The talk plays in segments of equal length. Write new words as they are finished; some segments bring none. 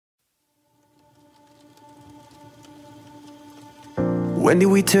When did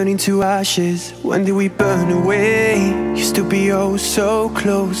we turn into ashes? When did we burn away? Used to be oh so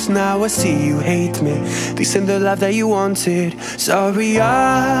close, now I see you hate me. This ain't the life that you wanted. Sorry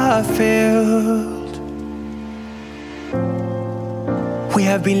I failed. We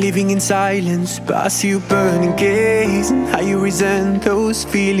have been living in silence, but I see you burning gaze, and how you resent those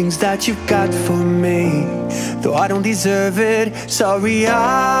feelings that you've got for me. Though I don't deserve it, sorry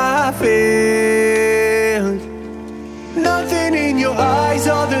I failed. Nothing in your eyes,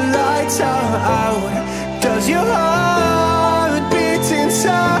 all the lights are out. Does your heart beat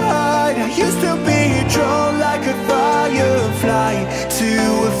inside? I used to be drawn like a firefly to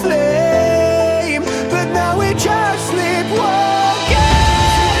a flame, but now we're just sleepwalking.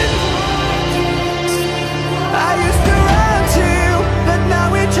 I used to run to, but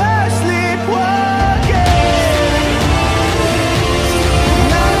now we're just sleepwalking.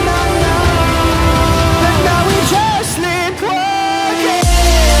 No, no, no, but now we're just sleepwalking.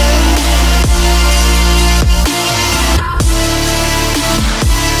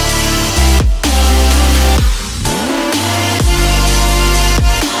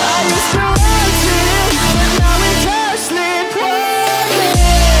 I used to run to, but now we're just sleepwalking.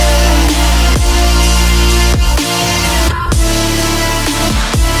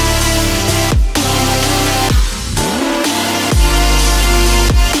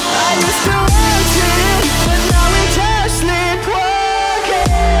 I used to run to, but now we're just sleepwalking.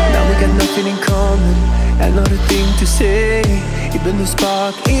 Now we got nothing in common, and not a thing to say. Even the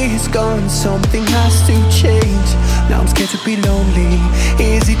spark is gone, something has to change. Now I'm scared to be lonely.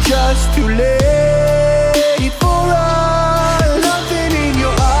 Is it just too late for us? Nothing in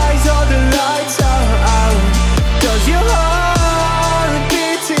your eyes, all the lights are out. Does your heart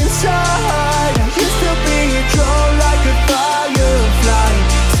beat inside? I used to be drawn like a firefly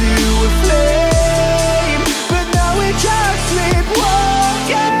to a flame, but now we're just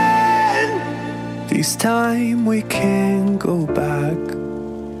sleepwalking. This time we can't go back.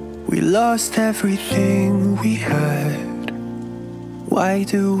 We lost everything we had. Why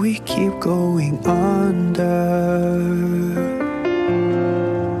do we keep going under?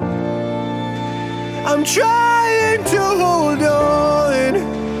 I'm trying to hold on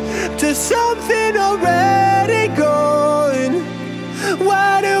to something already gone.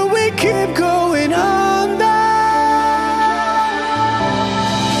 Why do we keep going